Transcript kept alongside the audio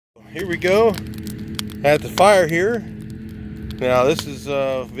Here we go at the fire here. Now this is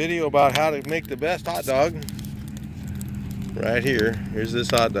a video about how to make the best hot dog. Right here, here's this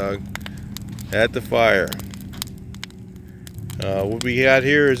hot dog at the fire. What we got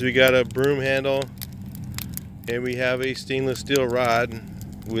here is we got a broom handle and we have a stainless steel rod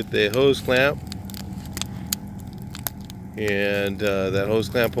with a hose clamp, and that hose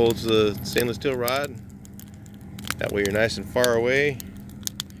clamp holds the stainless steel rod. That way you're nice and far away.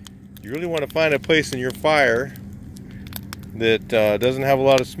 You really want to find a place in your fire that doesn't have a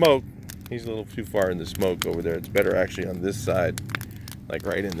lot of smoke. He's a little too far in the smoke over there. It's better actually on this side, like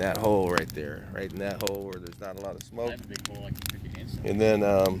right in that hole right there, right in that hole where there's not a lot of smoke. And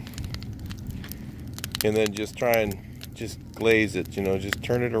then just try and just glaze it, you know, just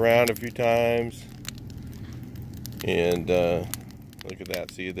turn it around a few times. And look at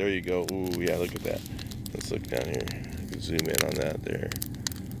that. See, there you go. Ooh, yeah, look at that. Let's look down here. You can zoom in on that there.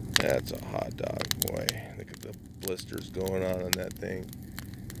 That's a hot dog, boy. Look at the blisters going on that thing.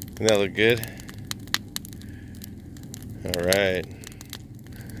 Doesn't that look good? All right.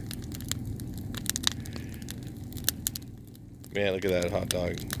 Man, look at that hot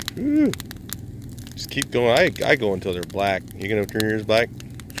dog. Woo. Just keep going. I go until they're black. You gonna turn yours black?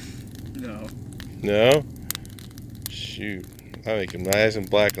 No. No? Shoot. I make them nice and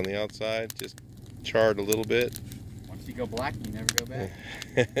black on the outside. Just charred a little bit. Once you go black, you never go back.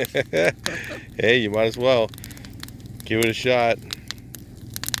 Hey, you might as well give it a shot.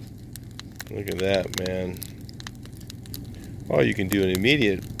 Look at that, man. Oh, you can do an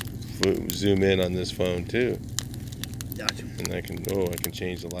immediate zoom in on this phone too. Gotcha. And I can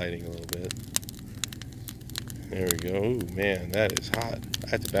change the lighting a little bit. There we go. Ooh, man, that is hot. I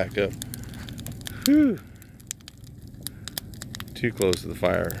have to back up. Whew. Too close to the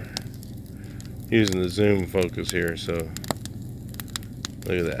fire. Using the zoom focus here, so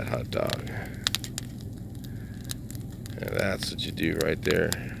look at that hot dog. And that's what you do right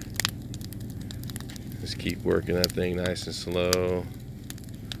there. Just keep working that thing nice and slow.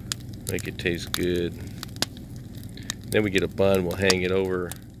 Make it taste good. Then we get a bun, we'll hang it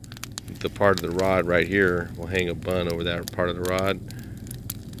over the part of the rod right here. We'll hang a bun over that part of the rod.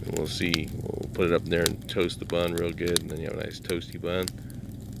 And we'll see, we'll put it up there and toast the bun real good, and then you have a nice toasty bun.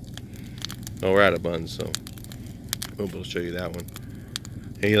 Oh, we're out of buns, so I won't be able to show you that one.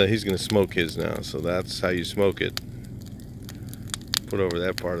 Hey, he's going to smoke his now, so that's how you smoke it. Put over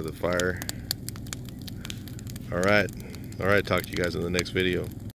that part of the fire. Alright, talk to you guys in the next video.